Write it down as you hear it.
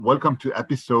Welcome to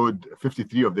episode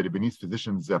 53 of the Lebanese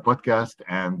Physicians Podcast.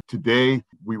 And today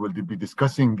we will be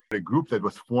discussing a group that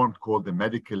was formed called the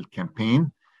Medical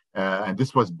Campaign. And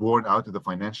this was born out of the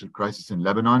financial crisis in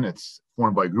Lebanon. It's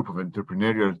formed by a group of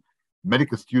entrepreneurial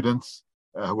medical students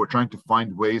who are trying to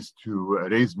find ways to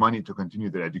raise money to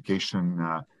continue their education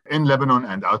in Lebanon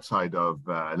and outside of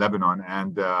Lebanon.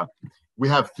 And we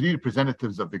have three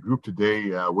representatives of the group today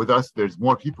with us. There's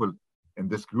more people in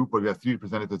this group, but we have three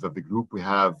representatives of the group. We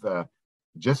have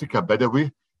Jessica Badawi,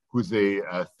 who's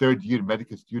a third-year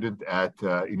medical student at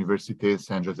Université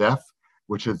Saint-Joseph,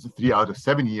 which is 3 out of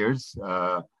 7 years,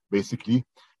 basically.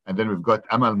 And then we've got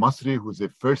Amal Masri, who's a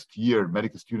first-year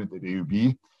medical student at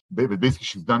AUB. But basically,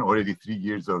 she's done already 3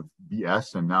 years of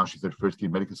BS, and now she's at first-year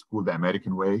medical school the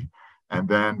American way. And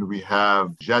then we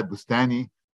have Jad Bustani,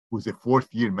 who's a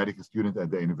fourth-year medical student at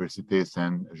the Université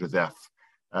Saint-Joseph.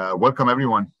 Welcome,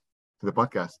 everyone, to the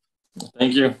podcast.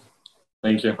 Thank you.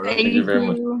 Thank you very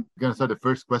much. I'm going to start the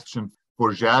first question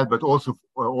for Jad, but also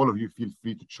all of you feel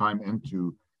free to chime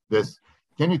into this.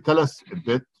 Can you tell us a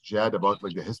bit, Jad, about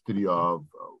like the history of,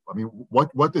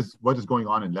 what is going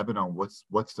on in Lebanon?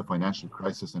 What's the financial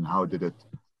crisis and how did it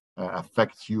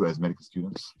affect you as medical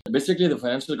students? Basically, the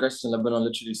financial crisis in Lebanon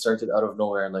literally started out of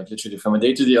nowhere. Like literally from a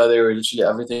day to the other, literally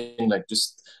everything like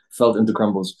just fell into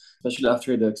crumbles. Especially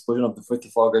after the explosion of the 4th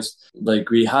of August, like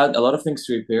we had a lot of things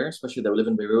to repair, especially that we live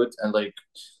in Beirut, and like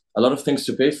a lot of things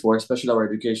to pay for, especially our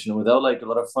education, without like a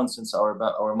lot of funds since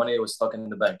our money was stuck in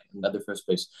the bank in the first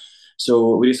place.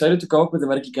 So we decided to come up with the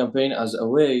medical campaign as a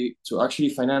way to actually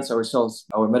finance ourselves,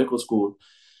 our medical school.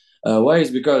 Why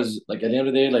is because like at the end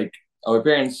of the day, like our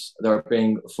parents, they are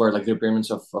paying for like the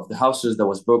repairments of the houses that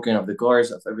was broken, of the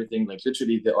cars, of everything. Like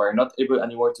literally, they are not able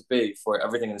anymore to pay for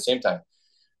everything at the same time.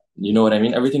 You know what I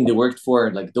mean? Everything they worked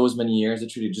for like those many years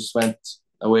literally just went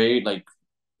away like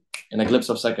in a glimpse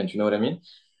of seconds. You know what I mean?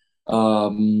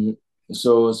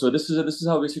 So this is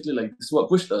how basically like this is what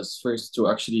pushed us first to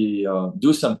actually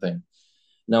do something.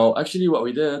 Now, actually, what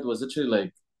we did was literally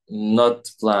like not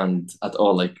planned at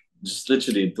all. Like just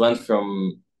literally it went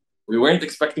from we weren't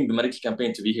expecting the medical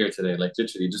campaign to be here today. Like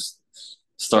literally just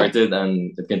started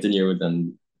and it continued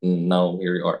and now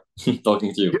here we are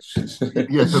talking to you.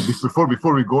 Yeah. So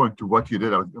before we go into what you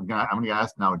did, I'm going to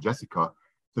ask now Jessica.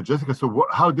 So Jessica, so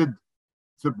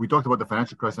we talked about the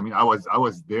financial crisis. I mean, I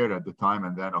was there at the time,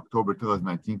 and then October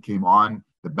 2019 came on.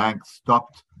 The bank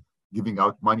stopped giving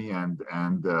out money, and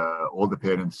all the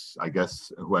parents, I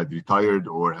guess, who had retired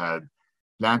or had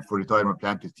planned for retirement,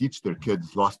 planned to teach their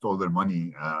kids, lost all their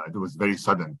money. It was very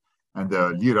sudden, and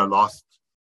the lira lost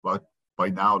about by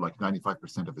now like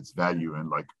 95% of its value in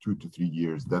like 2 to 3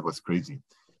 years. That was crazy,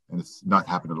 and it's not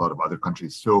happened in a lot of other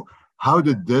countries. So how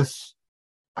did this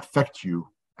affect you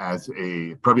as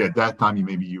probably at that time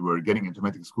you were getting into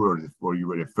medical school or you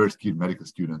were a first year medical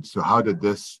student? So how did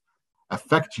this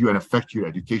affect you and affect your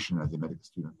education as a medical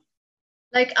student?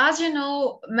 Like, as you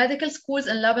know, medical schools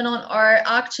in Lebanon are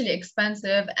actually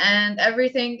expensive and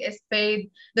everything is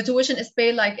paid. The tuition is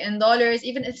paid like in dollars.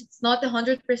 Even if it's not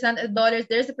 100% in dollars,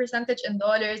 there's a percentage in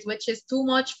dollars, which is too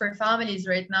much for families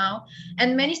right now.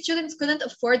 And many students couldn't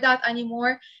afford that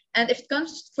anymore. And if it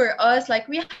comes for us, like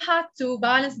we had to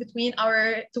balance between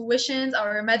our tuitions,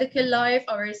 our medical life,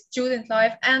 our student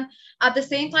life, and at the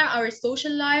same time, our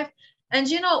social life. And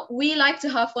you know, we like to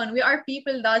have fun. We are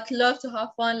people that love to have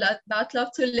fun, that love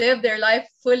to live their life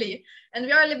fully. And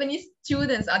we are Lebanese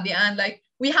students at the end. Like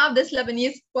we have this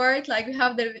Lebanese part, like we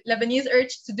have the Lebanese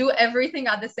urge to do everything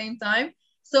at the same time.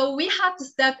 So we had to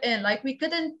step in. Like we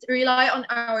couldn't rely on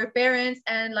our parents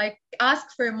and like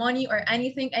ask for money or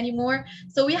anything anymore.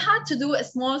 So we had to do a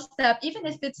small step, even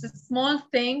if it's a small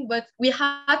thing, but we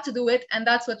had to do it. And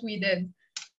that's what we did.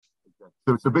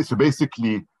 So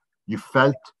basically, you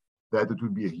felt that it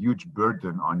would be a huge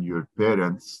burden on your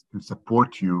parents to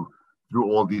support you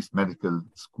through all these medical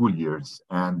school years.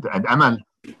 And Amal,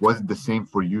 was it the same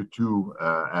for you too?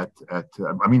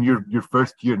 Your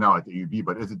first year now at AUB,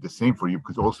 but is it the same for you?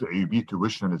 Because also AUB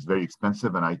tuition is very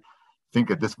expensive, and I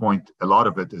think at this point a lot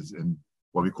of it is in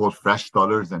what we call fresh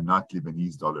dollars and not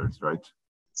Lebanese dollars, right?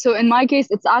 So in my case,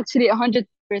 it's actually 100%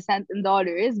 in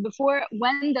dollars. Before,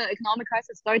 when the economic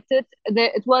crisis started,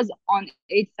 it was on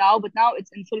 8,000, but now it's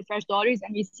in full fresh dollars,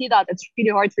 and you see that it's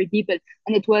really hard for people,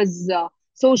 and it was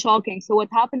so shocking. So what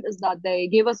happened is that they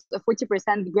gave us a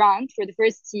 40% grant for the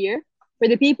first year for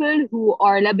the people who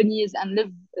are Lebanese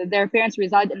and their parents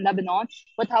reside in Lebanon.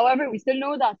 But however, we still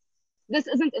know that this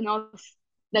isn't enough.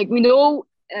 Like we know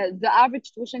the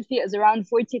average tuition fee is around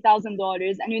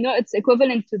 $40,000, and it's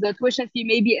equivalent to the tuition fee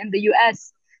maybe in the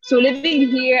US. So living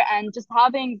here and just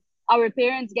having our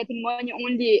parents getting money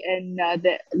only in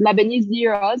the Lebanese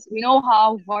liras, we know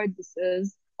how hard this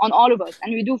is on all of us,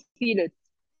 and we do feel it.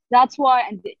 That's why,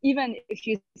 and even if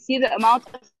you see the amount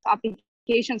of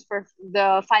applications for the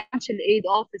financial aid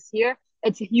office here,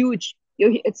 it's huge.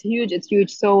 It's huge. It's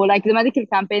huge. So, like the medical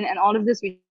campaign and all of this,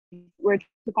 we're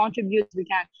to contribute as we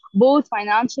can, both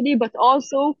financially, but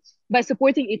also by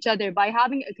supporting each other, by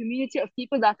having a community of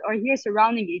people that are here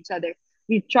surrounding each other.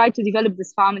 We try to develop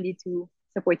this family to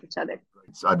support each other.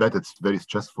 I bet it's very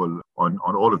stressful on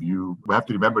all of you. We have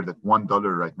to remember that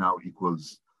 $1 right now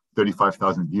equals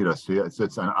 35,000 liras. So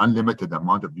it's an unlimited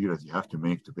amount of liras you have to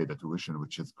make to pay the tuition,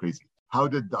 which is crazy. How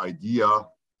did the idea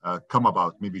come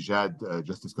about? Maybe Jad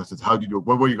just discussed it.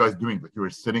 What were you guys doing? Like you were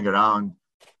sitting around,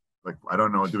 like, I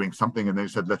don't know, doing something, and then you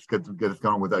said, let's get it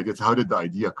going with ideas. How did the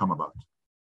idea come about?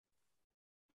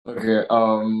 Okay.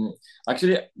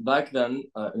 Actually, back then,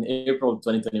 in April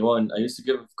 2021, I used to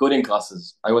give coding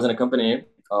classes. I was in a company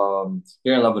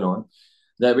here in Lebanon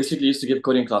that basically used to give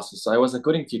coding classes. So I was a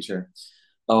coding teacher.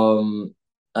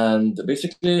 And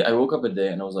basically, I woke up a day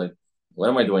and I was like, what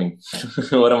am I doing?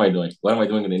 What am I doing? What am I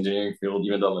doing in the engineering field,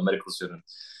 even though I'm a medical student?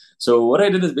 So what I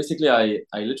did is basically I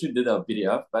literally did a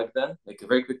PDF back then, like a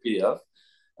very quick PDF.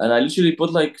 And I literally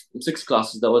put like 6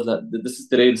 classes. That was that. This is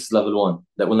today. This is level 1.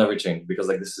 That will never change because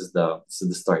like this is the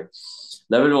start.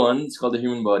 Level 1 is called the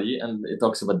human body, and it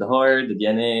talks about the heart, the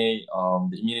DNA,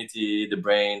 the immunity, the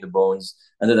brain, the bones,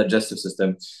 and the digestive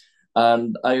system.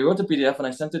 And I wrote a PDF and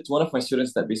I sent it to one of my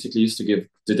students that basically used to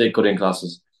take coding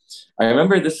classes. I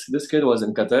remember this kid was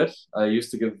in Qatar. I used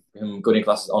to give him coding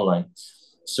classes online.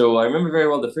 So I remember very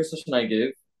well the first session I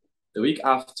gave. The week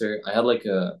after, I had like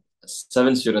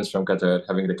 7 students from Qatar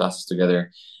having the classes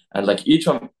together, and like each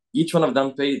one of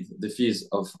them paid the fees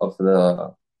of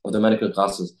the medical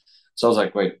classes. So I was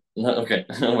like, wait, okay,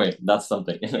 wait, that's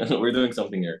something. We're doing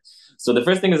something here. So the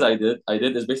first thing is I did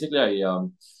is basically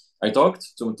I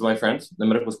talked to my friends, the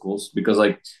medical schools, because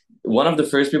like one of the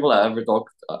first people I ever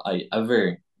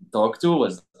talked to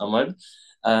was Ahmad.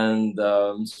 And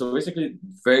so basically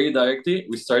very directly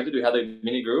we had a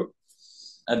mini group,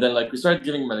 and then like we started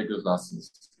giving medical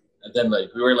classes. And then like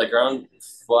we were like around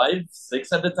 5,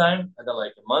 6 at the time. And then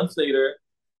like a month later,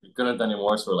 we couldn't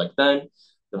anymore. So we're like 10.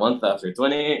 The month after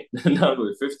 20, now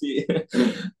we're 50.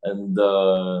 and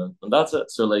that's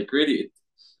it. So like really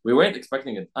we weren't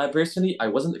expecting it. I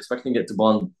wasn't expecting it to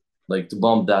bomb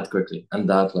that quickly and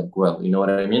that like well, you know what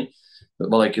I mean?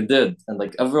 But like it did. And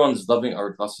like everyone's loving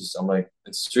our classes. I'm like,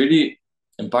 it's really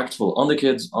impactful on the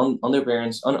kids, on their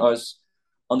parents, on us,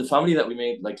 on the family that we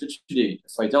made. Like literally,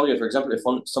 if I tell you, for example, if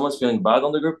someone's feeling bad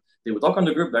on the group, they would talk on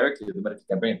the group directly to the medical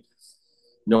campaign.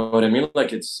 You know what I mean?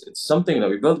 Like it's something that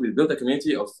we built. We built a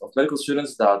community of medical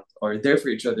students that are there for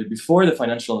each other before the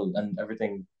financial and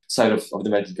everything side of the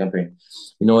medical campaign.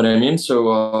 You know what I mean?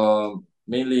 So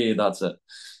mainly that's it.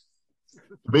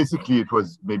 Basically, it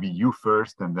was maybe you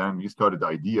first, and then you started the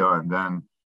idea, and then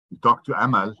you talked to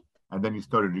Amal, and then you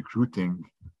started recruiting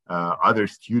other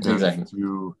students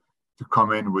to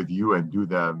come in with you and do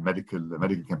the medical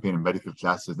campaign and medical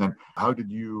classes. Then how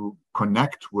did you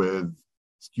connect with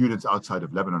students outside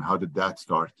of Lebanon? How did that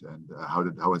start, and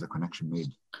how was the connection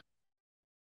made?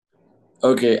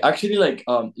 Okay, actually, like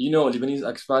Lebanese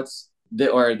expats, they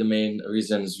are the main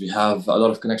reasons we have a lot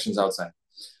of connections outside.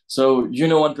 So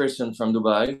one person from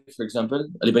Dubai, for example,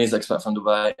 a Lebanese expat from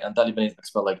Dubai, and that Lebanese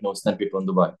expat like knows 10 people in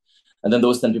Dubai, and then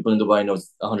those 10 people in Dubai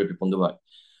knows 100 people in Dubai.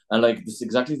 And like this is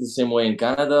exactly the same way in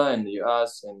Canada, in the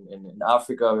US, in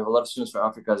Africa. We have a lot of students from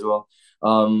Africa as well.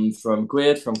 From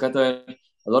Kuwait, from Qatar,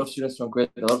 a lot of students from Kuwait,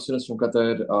 a lot of students from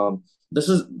Qatar. This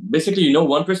is basically,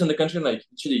 one person in the country, like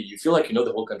actually you feel like you know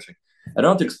the whole country. I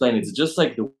don't have to explain it. It's just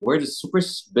like the word is super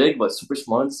big but super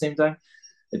small at the same time.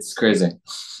 It's crazy.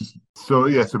 So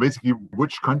basically,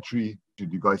 which country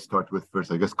did you guys start with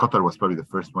first? I guess Qatar was probably the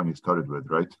first one you started with,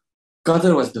 right?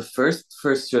 Qatar was the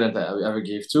first student that I ever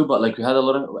gave to, but like we had a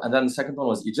lot of, and then the second one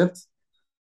was Egypt,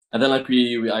 and then like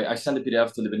I sent the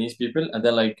PDF to Lebanese people, and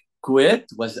then like Kuwait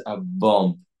was a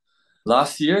bomb.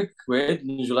 Last year, Kuwait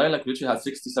in July, like literally had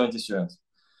 60, 70 students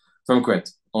from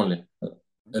Kuwait only.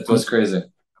 It was crazy.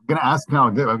 I'm gonna ask now.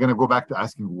 I'm gonna go back to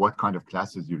asking what kind of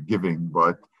classes you're giving,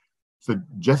 but. So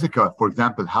Jessica, for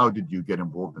example, how did you get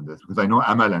involved in this? Because I know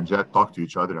Amal and Jad talked to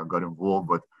each other and got involved,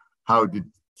 but how did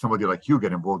somebody like you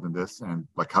get involved in this, and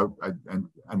like how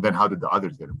and then how did the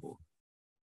others get involved?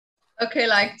 Okay,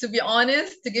 like to be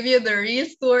honest, to give you the real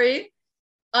story,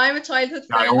 I'm a childhood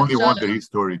friend. I only want the real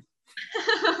story.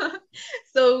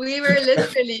 So we were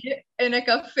literally in a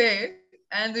cafe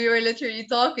and we were literally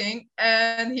talking,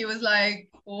 and he was like,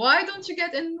 "Why don't you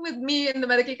get in with me in the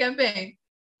medical campaign?"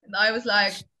 And I was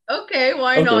like, Okay,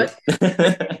 why Okay. not?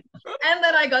 And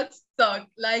then I got stuck.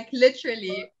 Like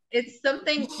literally, it's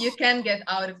something you can get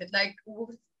out of it. Like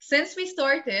since we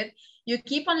started, you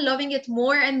keep on loving it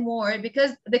more and more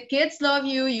because the kids love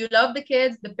you, you love the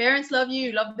kids, the parents love you,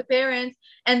 you love the parents,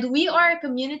 and we are a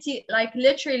community, like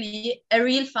literally a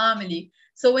real family.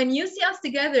 So when you see us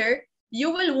together,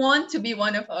 you will want to be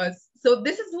one of us. So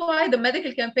this is why the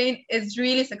medical campaign is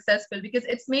really successful because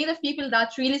it's made of people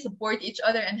that really support each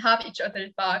other and have each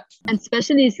other's back. And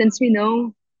especially since we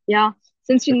know, yeah,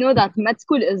 since we know that med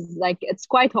school is like, it's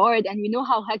quite hard and we know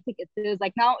how hectic it is.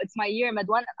 Like now it's my year, med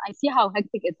one, and I see how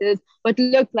hectic it is. But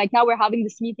look, like now we're having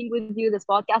this meeting with you, this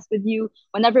podcast with you.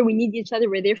 Whenever we need each other,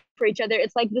 we're there for each other.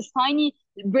 It's like this tiny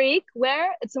break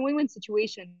where it's a win-win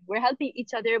situation. We're helping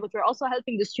each other, but we're also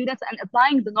helping the students and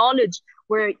applying the knowledge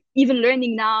we're even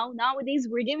learning now. Nowadays,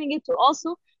 we're giving it to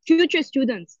also future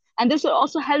students. And this will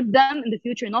also help them in the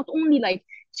future, not only like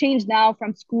change now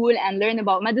from school and learn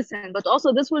about medicine, but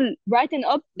also this will brighten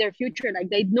up their future. Like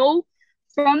they know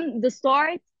from the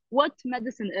start what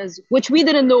medicine is, which we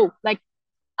didn't know. Like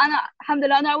Anna,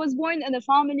 alhamdulillah, I was born in a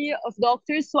family of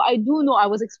doctors, so I do know I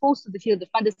was exposed to the field of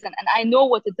medicine and I know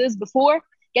what it is before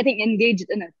getting engaged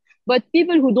in it. But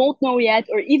people who don't know yet,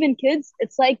 or even kids,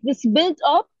 it's like this build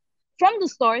up from the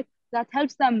start that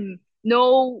helps them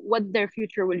know what their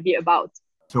future will be about.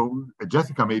 So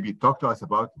Jessica, maybe talk to us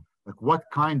about like what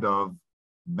kind of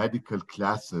medical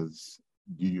classes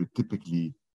do you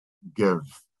typically give?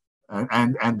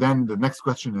 And then the next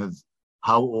question is,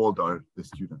 how old are the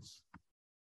students?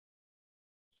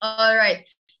 All right.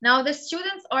 Now the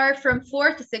students are from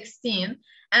 4 to 16,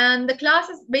 and the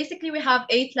classes, basically we have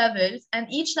 8 levels, and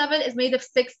each level is made of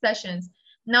 6 sessions.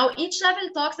 Now each level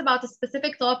talks about a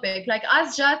specific topic. Like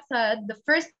as Jad said, the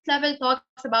first level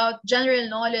talks about general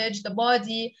knowledge, the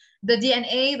body, the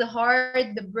DNA, the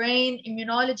heart, the brain,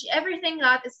 immunology, everything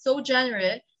that is so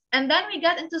general. And then we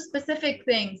get into specific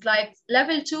things, like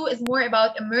level 2 is more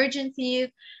about emergencies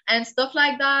and stuff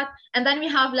like that. And then we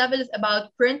have levels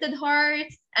about printed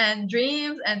hearts and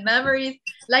dreams and memories.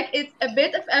 Like it's a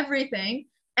bit of everything.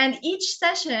 And each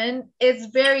session is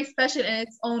very special in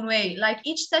its own way. Like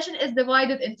each session is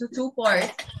divided into 2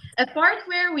 parts. A part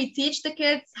where we teach the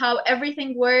kids how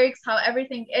everything works, how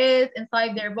everything is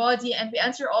inside their body, and we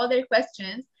answer all their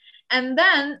questions. And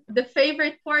then the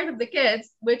favorite part of the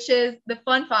kids, which is the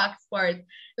fun facts part.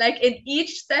 Like in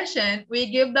each session,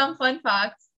 we give them fun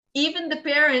facts. Even the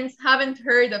parents haven't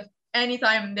heard of any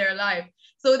time in their life.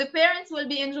 So the parents will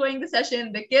be enjoying the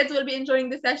session, the kids will be enjoying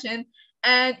the session,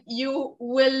 and you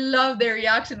will love their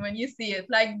reaction when you see it.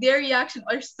 Like their reaction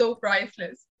are so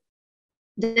priceless.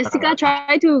 Jessica,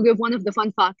 try to give one of the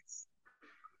fun facts.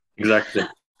 Exactly.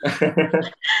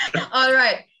 All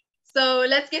right. So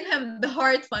let's give him the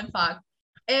heart fun fact.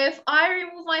 If I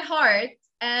remove my heart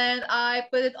and I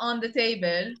put it on the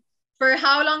table, for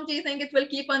how long do you think it will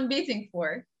keep on beating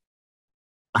for?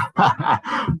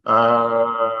 I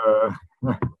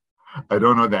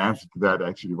don't know the answer to that,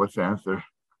 actually. What's the answer?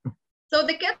 So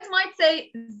the kids might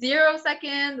say 0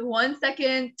 second, 1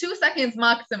 second, 2 seconds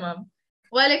maximum.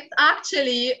 Well, it's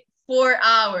actually 4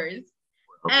 hours.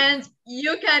 Okay. And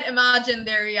you can imagine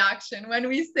their reaction when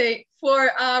we say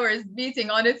 4 hours beating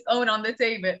on its own on the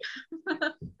table.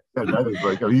 Yeah, that is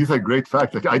like, I mean, these are great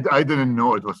facts. Like, I didn't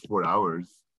know it was 4 hours.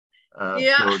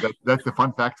 Yeah. So that's a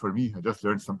fun fact for me. I just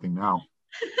learned something now.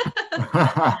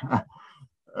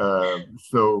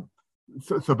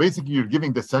 So basically, you're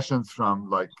giving the sessions from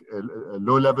like a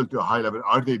low level to a high level.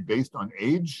 Are they based on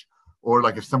age? Or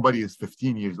like if somebody is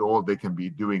 15 years old, they can be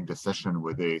doing the session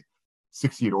with a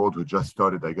 6-year-old who just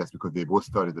started, I guess, because they both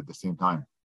started at the same time.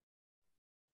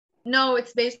 No,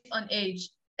 it's based on age.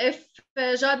 If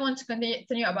Jad wants to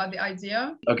continue about the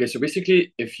idea. Okay, so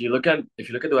basically, if you look at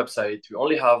the website, we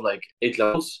only have like 8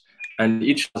 levels, and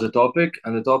each has a topic,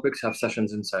 and the topics have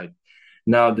sessions inside.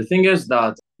 Now, the thing is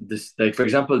that this, like for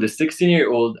example, the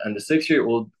 16-year-old and the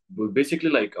 6-year-old will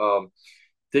basically like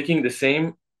taking the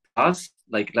same class,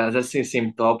 like let's say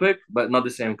same topic, but not the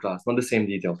same class, not the same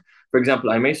details. For example,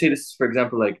 I may say this, for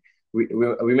example, like we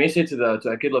may say to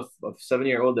a kid of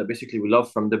 7-year-old that basically we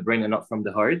love from the brain and not from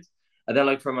the heart. And then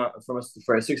like for a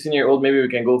 16-year-old, maybe we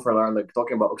can go for like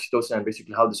talking about oxytocin and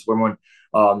basically how this hormone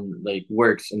like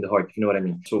works in the heart, if you know what I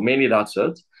mean. So mainly that's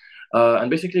it. And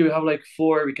basically we have like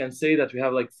we can say that we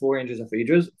have like 4 ranges of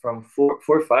ages from 4,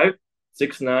 5,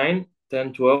 6, 9,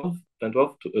 10, 12,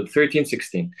 13,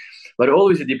 16. But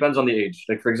always it depends on the age.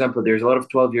 Like for example, there's a lot of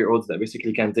 12-year-olds that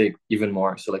basically can take even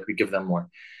more. So like we give them more.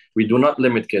 We do not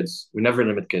limit kids. We never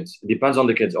limit kids. It depends on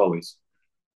the kids always.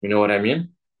 You know what I mean?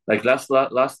 Like last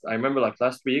I remember like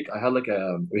last week I had like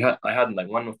I had like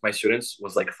one of my students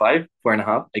was like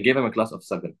 4.5. I gave him a class of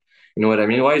 7. You know what I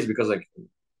mean? Why? Is because like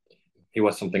he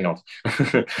was something else.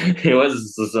 He was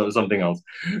something else.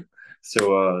 So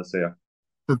yeah.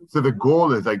 So the goal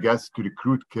is, I guess, to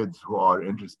recruit kids who are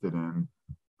interested in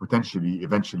potentially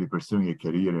eventually pursuing a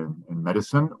career in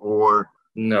medicine, or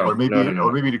No, no, no, no,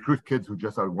 or no. maybe recruit kids who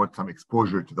just want some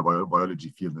exposure to the biology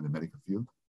field and the medical field.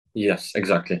 Yes,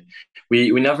 exactly.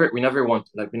 We never want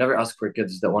like we never ask for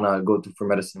kids that want to go to for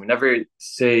medicine. We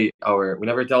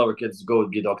never tell our kids go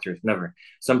be doctors. Never.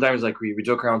 Sometimes like we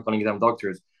joke around calling them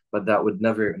doctors, but that would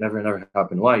never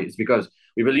happen. Why? It's because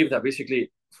we believe that basically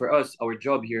for us, our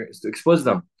job here is to expose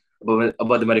them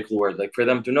about the medical world, like for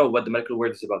them to know what the medical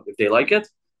world is about. If they like it,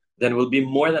 then we'll be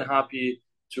more than happy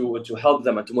to help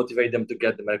them and to motivate them to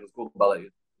get the medical school.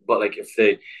 But like if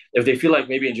they feel like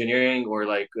maybe engineering or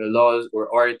like laws or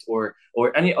art or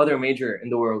any other major in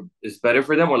the world is better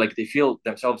for them, or like they feel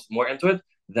themselves more into it,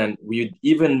 then we'd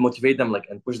even motivate them like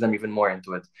and push them even more into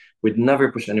it. We'd never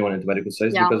push anyone into medical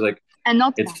studies Yeah, because like and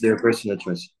not it's their personal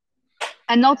choice.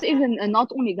 and not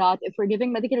only that, if we're giving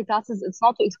medical classes, it's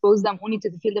not to expose them only to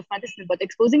the field of medicine, but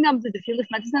exposing them to the field of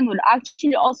medicine will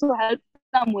actually also help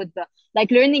them with like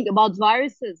learning about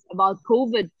viruses, about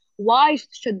COVID. Why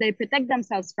should they protect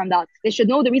themselves from that? They should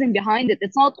know the reason behind it.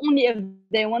 It's not only if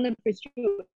they want to pursue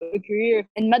a career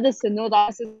in medicine, no,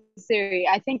 that's necessary.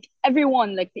 I think everyone,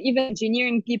 like even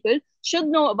engineering people, should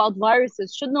know about viruses,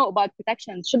 should know about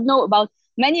protection, should know about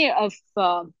many of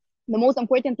the most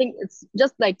important thing. It's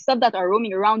just like stuff that are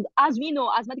roaming around. As we know,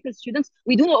 as medical students,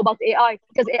 we do know about AI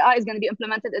because AI is going to be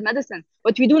implemented in medicine.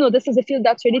 But we do know this is a field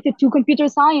that's related to computer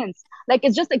science. Like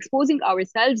it's just exposing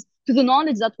ourselves to the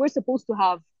knowledge that we're supposed to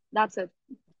have. That's it.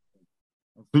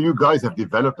 So you guys have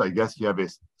developed, I guess, you have a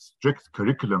strict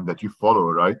curriculum that you follow,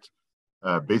 right?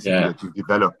 Basically, Yeah. that you've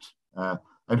developed.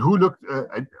 And who looked?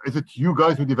 Is it you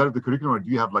guys who developed the curriculum, or do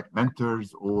you have like mentors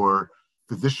or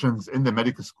physicians in the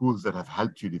medical schools that have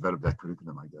helped you develop that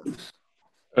curriculum? I guess.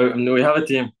 No, we have a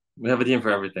team. We have a team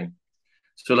for everything.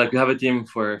 So like we have a team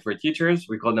for teachers.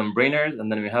 We call them brainers, and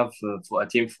then we have a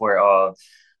team for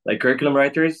like curriculum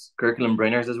writers, curriculum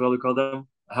brainers as well. We call them.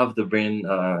 I have the brain.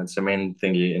 It's the main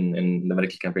thingy in the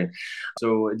medical campaign.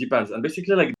 So it depends. And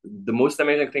basically, like the most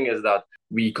amazing thing is that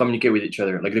we communicate with each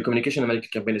other. Like the communication in the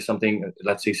medical campaign is something,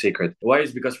 let's say, sacred. Why?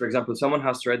 Is because, for example, someone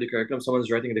has to write the curriculum.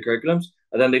 Someone's writing the curriculums,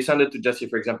 and then they send it to Jesse,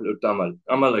 for example, or to Amal.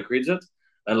 Amal like reads it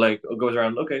and like goes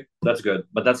around, okay, that's good,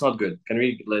 but that's not good. Can we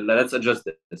let's adjust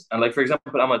this? And like for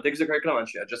example, Amma takes the curriculum and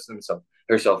she adjusts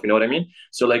herself. You know what I mean?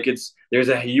 So like there's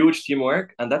a huge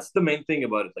teamwork, and that's the main thing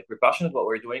about it. Like we're passionate about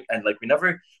what we're doing, and like we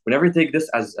never take this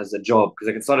as a job, because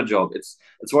like it's not a job. It's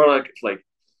more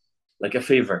like a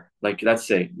favor. Like let's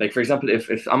say, like for example,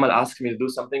 if Amal asks me to do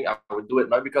something, I would do it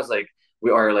not because like we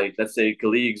are like, let's say,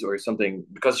 colleagues or something,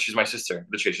 because she's my sister.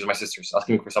 Literally, she's my sister. She's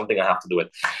asking me for something, I have to do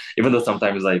it, even though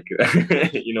sometimes like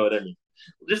you know what I mean.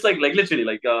 Just like literally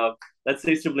like let's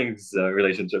say siblings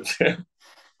relationships.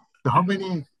 So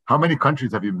how many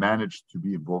countries have you managed to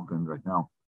be involved in right now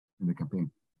in the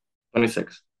campaign?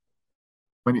 26.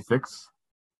 26.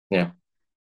 Yeah.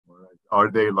 All right. Are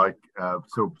they like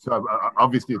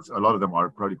obviously it's a lot of them are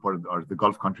probably part of are the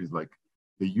Gulf countries like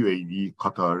the UAE,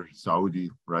 Qatar,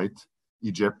 Saudi, right?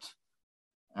 Egypt,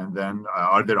 and then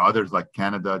are there others like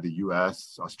Canada, the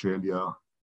US, Australia?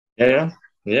 Yeah.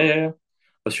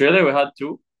 Australia, we had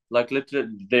two. Like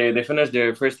literally, they finished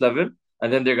their first level,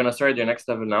 and then they're gonna start their next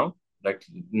level now. Like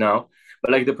now, but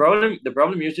like the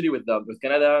problem usually with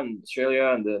Canada and Australia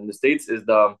and the States is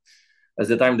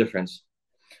the time difference.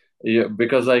 Yeah,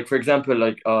 because like for example,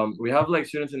 like we have like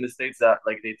students in the States that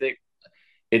like they take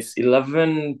it's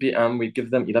 11 p.m. We give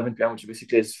them 11 p.m., which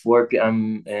basically is 4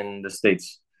 p.m. in the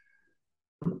States.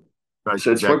 Right,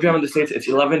 So it's 4 p.m. exactly. in the States. It's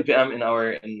 11 p.m. in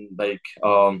like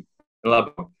in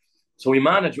Lebanon. So we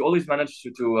always manage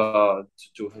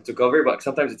to cover, but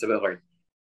sometimes it's a bit hard.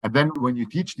 And then when you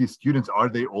teach these students, are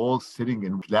they all sitting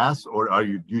in class, or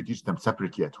do you teach them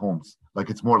separately at homes? Like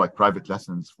it's more like private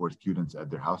lessons for students at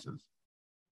their houses.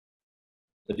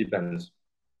 It depends.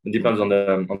 It It depends on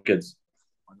depends the kids.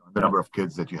 on the number of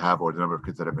kids that you have or the number of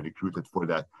kids that have been recruited for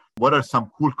that. What are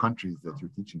some cool countries that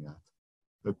you're teaching at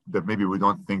that maybe we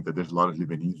don't think that there's a lot of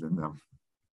Lebanese in them?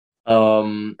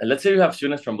 And let's say you have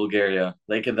students from Bulgaria.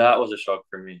 Like that was a shock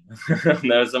for me.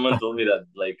 Now someone told me that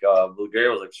like Bulgaria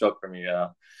was like shock for me. Yeah.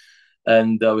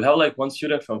 And we have like one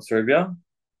student from Serbia.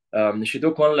 She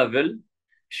took one level.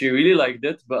 She really liked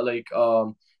it, but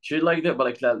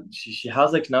she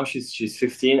has like now she's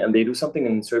 15, and they do something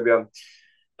in Serbia.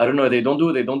 I don't know. They don't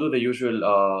do the usual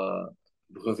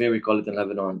brevet, we call it in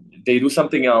Lebanon. They do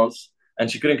something else. and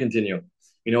she couldn't continue.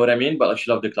 You know what I mean? But like she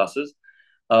loved the classes.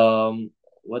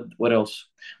 What else?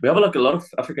 We have like a lot of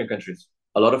African countries,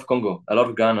 a lot of Congo, a lot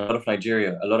of Ghana, a lot of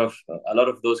Nigeria, a lot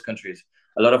of those countries,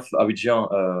 a lot of Abidjan,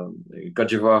 Côte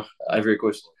d'Ivoire, Ivory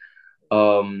Coast.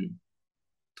 Um,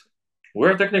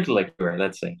 we're technically like everywhere,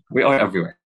 let's say. We are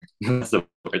everywhere. That's the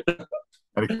word.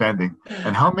 And expanding.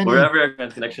 And how many Wherever a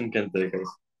connection can take us.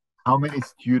 how many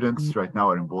students right now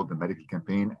are involved in the medical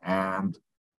campaign, and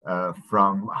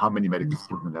from how many medical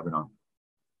schools in Lebanon?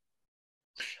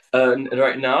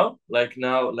 Right now, like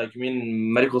you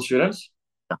mean medical students?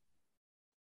 Yeah.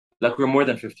 Like we're more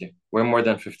than 50. We're more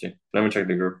than 50. Let me check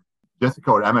the group.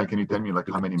 Jessica or Amal, can you tell me like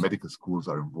how many medical schools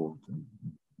are involved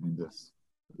in this?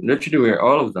 Literally, we're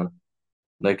all of them.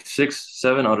 Like 6,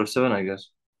 7 out of 7, I guess.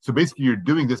 So basically, you're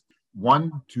doing this,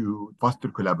 one, to foster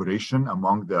collaboration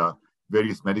among the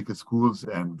various medical schools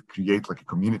and create like a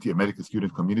community, a medical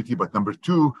student community. But number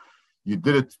two, you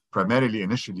did it primarily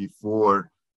initially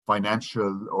for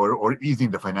financial or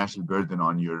easing the financial burden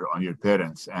on your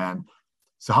parents. And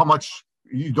so how much,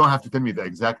 you don't have to tell me the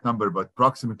exact number, but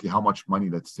approximately how much money,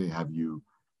 let's say, have you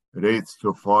raised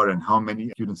so far, and how many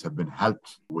students have been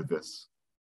helped with this?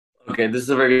 Okay, this is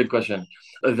a very good question.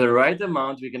 The right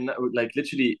amount we can, like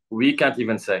literally we can't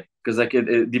even say, because like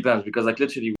it depends, because like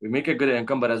literally we make a good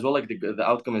income, but as well like the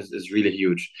outcome is really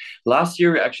huge. Last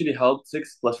year we actually helped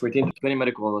 6 plus 14 to 20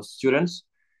 medical students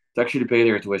to actually pay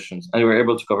their tuitions, and we were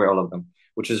able to cover all of them,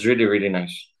 which is really, really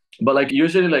nice. But like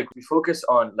usually like we focus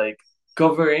on like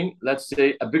covering, let's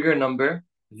say, a bigger number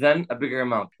than a bigger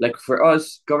amount. Like for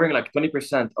us, covering like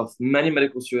 20% of many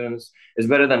medical students is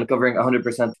better than covering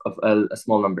 100% of a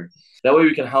small number. That way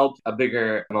we can help a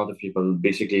bigger amount of people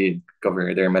basically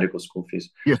cover their medical school fees.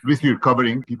 Yes, basically you're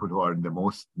covering people who are in the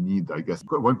most need, I guess.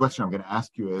 One question I'm going to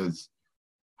ask you is,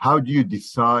 how do you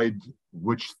decide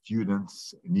which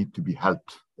students need to be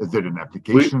helped? Is there an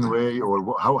application way,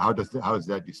 or how is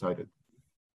that decided?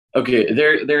 Okay,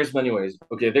 there's many ways.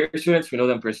 Okay, there are students, we know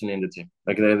them personally in the team.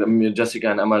 Like Jessica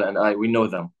and Amal and I, we know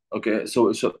them. Okay,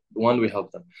 so one, we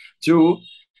help them. Two,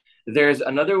 there's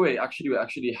another way. Actually, we're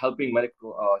actually helping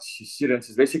medical students.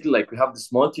 Is basically like we have the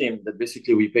small team that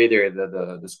basically we pay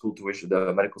the school tuition,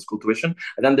 the medical school tuition,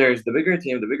 and then there's the bigger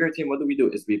team. The bigger team, what do we do?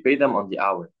 Is we pay them on the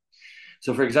hour.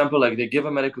 So for example, like they give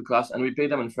a medical class and we pay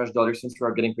them in fresh dollars, since we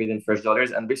are getting paid in fresh dollars.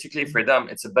 And basically for them,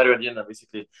 it's a better deal than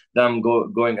basically them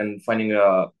going and finding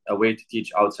a way to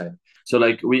teach outside. So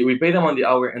like we pay them on the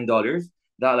hour in dollars.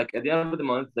 That like at the end of the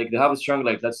month, like they have a strong,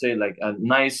 like let's say like a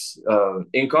nice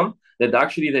income that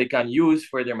actually they can use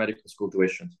for their medical school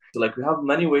tuition. So like we have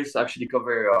many ways to actually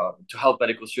cover to help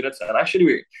medical students, and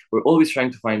actually we're always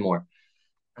trying to find more.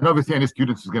 And obviously, any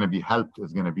student who's going to be helped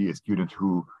is going to be a student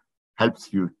who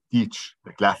helps you teach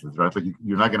the classes, right? Like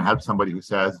you're not going to help somebody who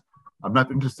says, I'm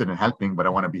not interested in helping, but I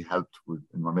want to be helped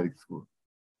in my medical school.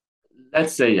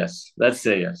 Let's say yes.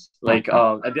 Like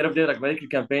at the end of the day, like medical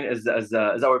campaign is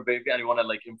our baby, and you want to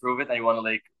like improve it, and you want to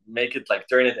like make it like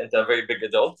turn it into a very big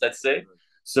adult, let's say.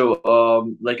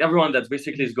 So like everyone that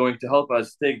basically is going to help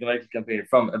us take the medical campaign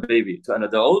from a baby to an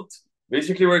adult,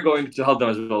 basically we're going to help them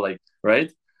as well, like,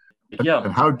 right? Yeah.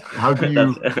 And how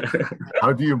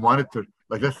do you monitor?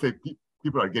 Like, let's say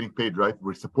people are getting paid, right?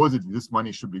 Where supposedly this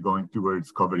money should be going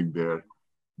towards covering their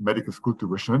medical school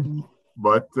tuition,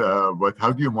 but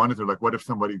how do you monitor? Like, what if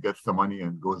somebody gets the money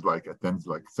and goes like attends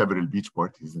like several beach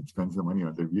parties and spends the money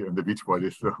on the beach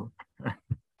parties? So at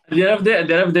the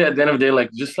end of the day,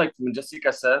 like just like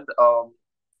Jessica said,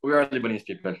 we are Lebanese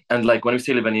people, and like when we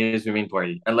say Lebanese, we mean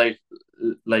party, and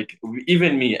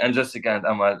even me and Jessica and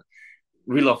Amal,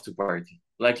 we love to party.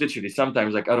 Like literally,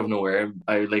 sometimes like out of nowhere,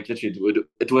 I like literally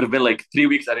it would have been like 3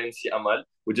 weeks I didn't see Amal.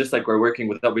 We just like we're working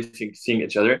without basically seeing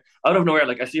each other. Out of nowhere,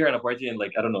 like I see her in a party and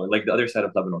like I don't know, like the other side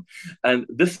of Lebanon. And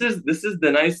this is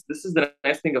the nice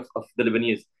thing of the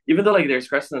Lebanese. Even though like there's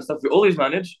stress and stuff, we always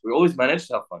manage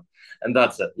to have fun, and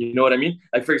that's it. You know what I mean?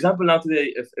 Like for example, now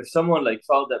today, if someone like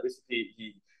felt that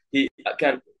basically he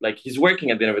can't, like he's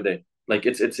working at the end of the day. Like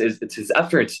it's his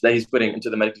efforts that he's putting into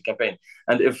the medical campaign,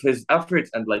 and if his efforts,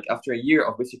 and like after a year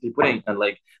of basically putting and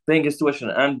like paying his tuition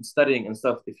and studying and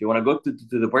stuff, if you want to go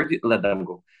to the party, let them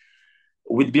go.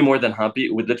 We'd be more than happy.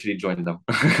 We'd literally join them.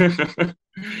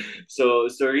 so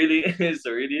really,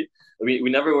 we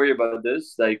never worry about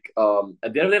this. Like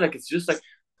at the end of the day, like it's just like,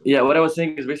 yeah, what I was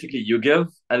saying is basically you give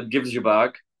and it gives you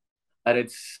back, and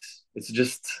it's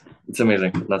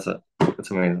amazing. That's it.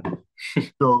 It's amazing.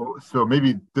 So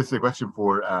maybe this is a question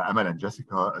for Amal and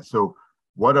Jessica. So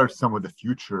what are some of the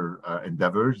future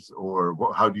endeavors, or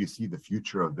how do you see the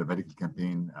future of the medical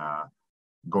campaign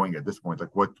going at this point?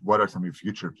 Like what are some of your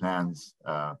future plans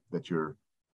that you're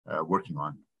working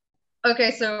on?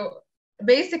 Okay, so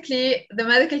basically the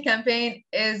medical campaign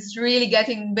is really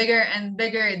getting bigger and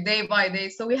bigger day by day.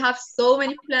 So we have so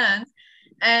many plans,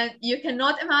 and you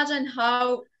cannot imagine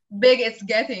how big it's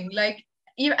getting. Like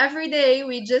every day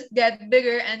we just get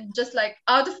bigger, and just like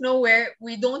out of nowhere,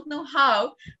 we don't know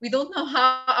how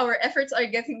our efforts are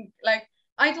getting, like,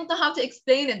 I don't know how to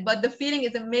explain it, but the feeling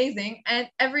is amazing. And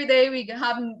every day we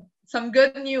have some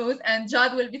good news, and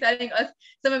Jad will be telling us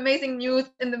some amazing news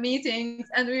in the meetings,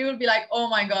 and we will be like, oh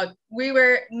my God, we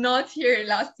were not here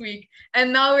last week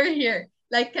and now we're here.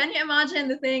 Like, can you imagine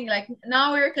the thing? Like,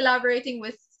 now we're collaborating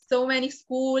with so many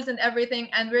schools and everything,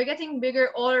 and we're getting bigger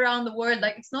all around the world.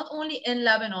 Like, it's not only in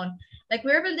Lebanon, like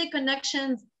we're building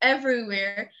connections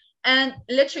everywhere. And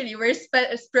literally we're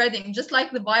spreading, just like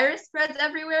the virus spreads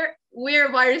everywhere, we're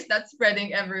a virus that's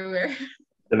spreading everywhere.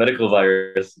 The medical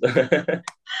virus.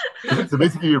 So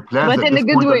basically your plans But at in a this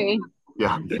good point way.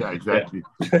 yeah, exactly.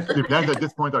 Your plans at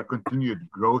this point are continued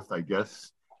growth, I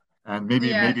guess, and maybe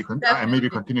Yes, definitely.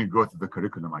 continued growth of the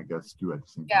curriculum, I guess, too, at the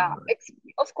same Yeah, time, right?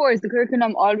 of course, the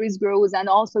curriculum always grows, and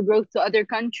also growth to other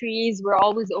countries. We're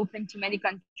always open to many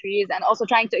countries, and also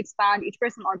trying to expand each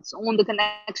person on its own, the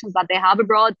connections that they have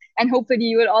abroad. And hopefully,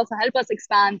 you will also help us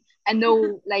expand and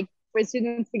know, like, for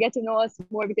students to get to know us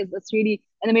more, because that's really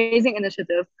an amazing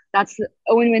initiative. That's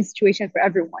a win-win situation for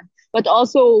everyone. But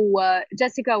also,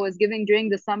 Jessica was giving during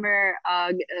the summer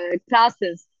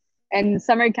classes and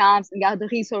summer camps and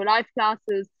Garderie, so live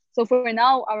classes. So for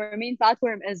now, our main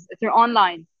platform is through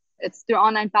online. It's through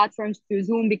online platforms, through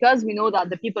Zoom, because we know that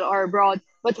the people are abroad.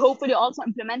 But hopefully, also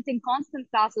implementing constant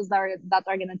classes that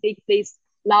are going to take place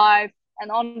live,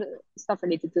 and all the stuff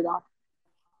related to that.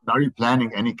 Are you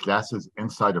planning any classes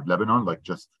inside of Lebanon, like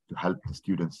just to help the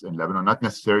students in Lebanon, not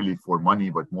necessarily for money,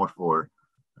 but more for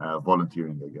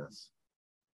volunteering, I guess?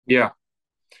 Yeah.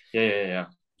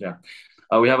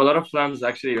 We have a lot of plans.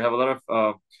 Actually, we have a lot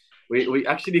of we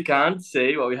actually can't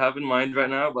say what we have in mind right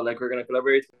now, but like we're gonna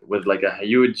collaborate with like a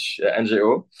huge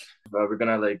NGO. We're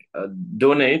gonna like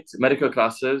donate medical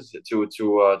classes to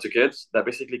kids that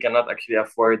basically cannot actually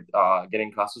afford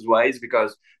getting classes wise,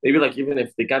 because maybe like even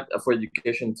if they can't afford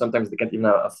education, sometimes they can't even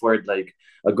afford like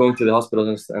going to the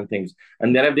hospitals and things.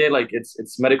 And the end of the day, like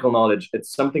it's medical knowledge.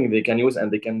 It's something they can use,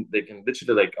 and they can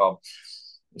literally like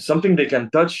something they can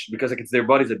touch, because like it's their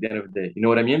bodies at the end of the day. You know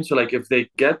what I mean? So like if they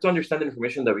get to understand the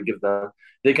information that we give them,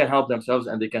 they can help themselves,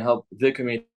 and they can help the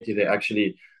community they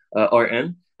actually are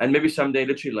in. And maybe someday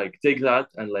literally like take that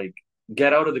and like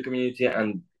get out of the community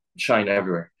and shine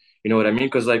everywhere. You know what I mean?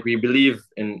 Because like we believe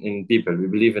in people, we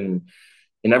believe in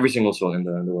every single soul in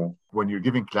the world. When you're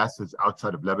giving classes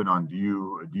outside of Lebanon, do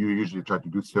you usually try to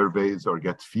do surveys or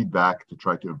get feedback to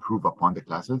try to improve upon the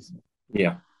classes?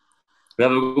 Yeah. We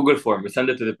have a Google form. We send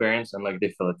it to the parents, and like they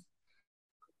fill it.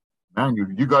 Man,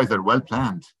 you guys are well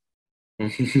planned. We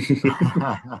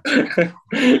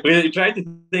try to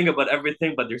think about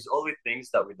everything, but there's always things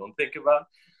that we don't think about.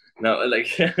 No,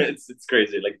 like it's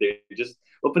crazy. Like they just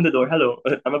open the door. Hello,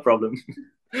 I'm a problem.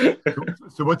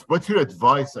 So what's your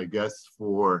advice, I guess,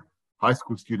 for high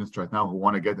school students right now who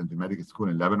want to get into medical school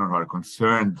in Lebanon, who are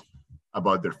concerned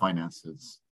about their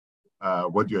finances?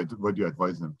 What do you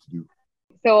advise them to do?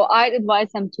 So I'd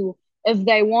advise them to, if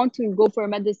they want to go for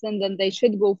medicine, then they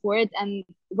should go for it. And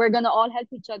we're going to all help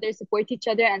each other, support each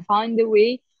other, and find a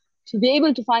way to be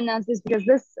able to finance this, because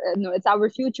this, it's our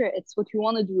future. It's what we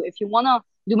want to do. If you want to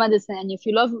do medicine, and if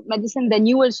you love medicine, then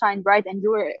you will shine bright, and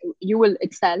you will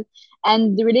excel.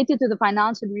 And related to the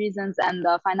financial reasons and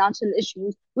the financial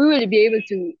issues, we will be able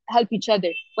to help each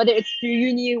other, whether it's through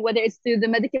uni, whether it's through the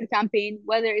medical campaign,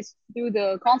 whether it's through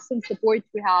the constant support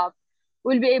we have.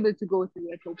 We'll be able to go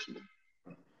through it, hopefully,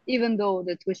 even though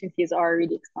the tuition fees are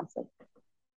really expensive.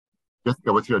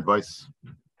 Jessica, what's your advice?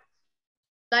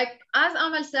 Like, as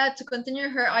Amal said, to continue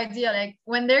her idea, like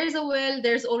when there is a will,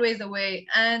 there's always a way.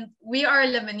 And we are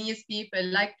Lebanese people.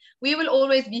 Like, we will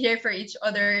always be here for each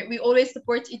other. We always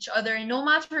support each other, no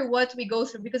matter what we go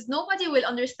through, because nobody will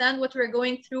understand what we're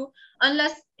going through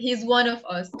unless he's one of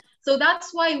us. So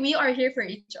that's why we are here for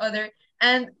each other.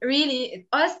 And really,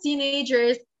 us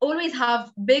teenagers always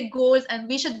have big goals, and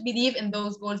we should believe in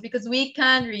those goals because we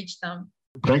can reach them.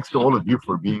 Thanks to all of you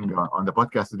for being on the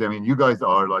podcast today. I mean, you guys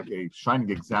are like a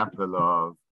shining example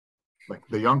of like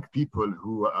the young people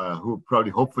who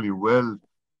probably hopefully will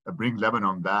bring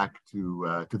Lebanon back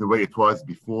to the way it was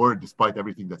before, despite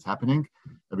everything that's happening.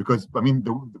 Because I mean,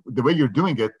 the way you're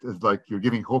doing it is like you're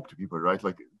giving hope to people, right?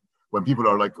 Like when people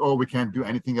are like, "Oh, we can't do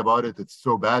anything about it. It's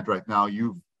so bad right now."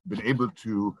 You've been able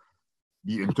to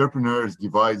be entrepreneurs,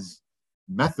 devise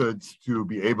methods to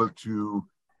be able to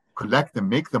collect and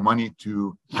make the money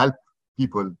to help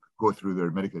people go through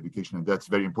their medical education, and that's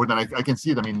very important. I can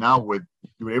see it. I mean, now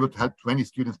you were able to help 20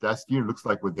 students last year. Looks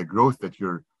like with the growth that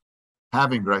you're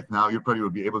having right now, you probably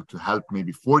will be able to help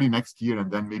maybe 40 next year, and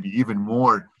then maybe even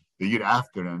more the year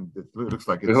after. And it looks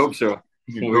like We hope so.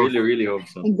 We really hope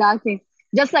so. Exactly.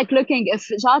 Just like looking, if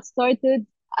Jad started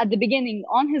at the beginning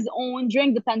on his own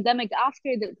during the pandemic, after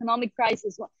the economic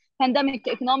crisis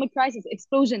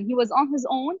explosion, he was on his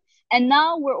own. And now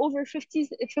we're over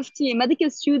 50 medical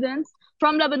students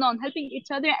from Lebanon helping each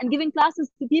other and giving classes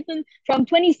to people from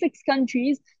 26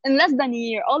 countries in less than a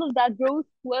year. All of that growth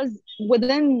was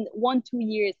within 1-2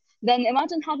 years. Then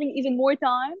imagine having even more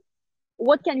time.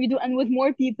 What can we do? And with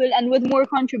more people and with more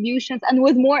contributions and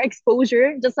with more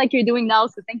exposure, just like you're doing now.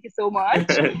 So thank you so much.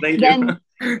 Thank you.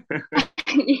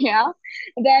 Yeah.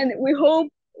 Then we hope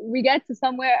we get to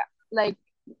somewhere like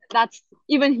that's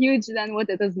even huge than what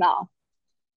it is now.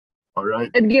 All right.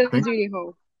 It gives really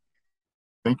hope.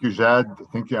 Thank you, Jad.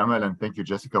 Thank you, Amal. And thank you,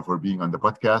 Jessica, for being on the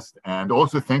podcast. And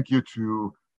also thank you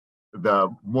to the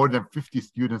more than 50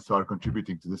 students who are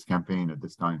contributing to this campaign at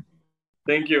this time.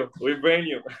 Thank you. We bring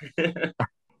you.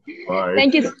 All right.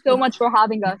 Thank you so much for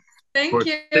having us. Thank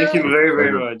you. Thank you very,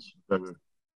 very much.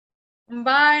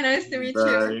 Bye. Nice to meet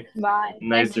you. Bye. Bye.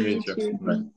 Nice to meet you. Bye.